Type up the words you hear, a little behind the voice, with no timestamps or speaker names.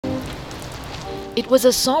It was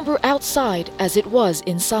as somber outside as it was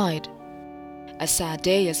inside. A sad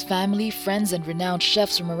day as family, friends and renowned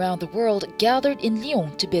chefs from around the world gathered in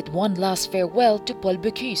Lyon to bid one last farewell to Paul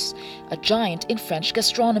Bocuse, a giant in French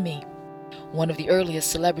gastronomy. One of the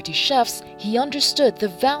earliest celebrity chefs, he understood the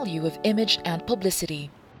value of image and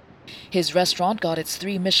publicity. His restaurant got its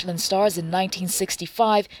 3 Michelin stars in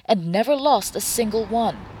 1965 and never lost a single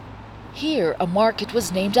one. Here, a market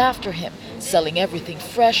was named after him, selling everything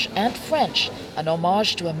fresh and French, an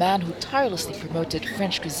homage to a man who tirelessly promoted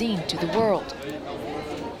French cuisine to the world.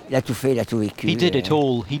 He did it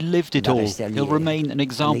all, he lived it all. He'll remain an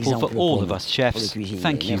example for all of us chefs.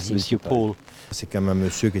 Thank you, Monsieur Paul.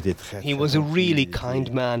 He was a really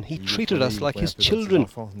kind man. He treated us like his children,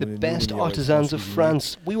 the best artisans of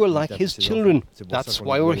France. We were like his children. That's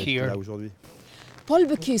why we're here. Paul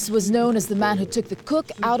Bocuse was known as the man who took the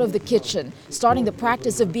cook out of the kitchen, starting the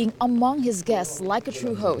practice of being among his guests like a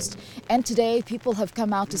true host. And today, people have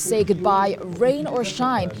come out to say goodbye, rain or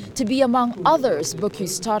shine, to be among others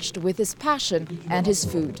Bocuse touched with his passion and his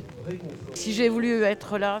food.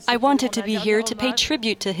 I wanted to be here to pay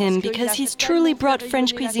tribute to him because he's truly brought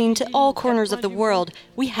French cuisine to all corners of the world.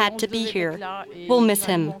 We had to be here. We'll miss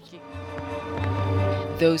him.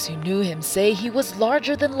 Those who knew him say he was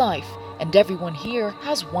larger than life, and everyone here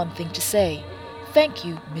has one thing to say. Thank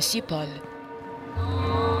you, Monsieur Paul.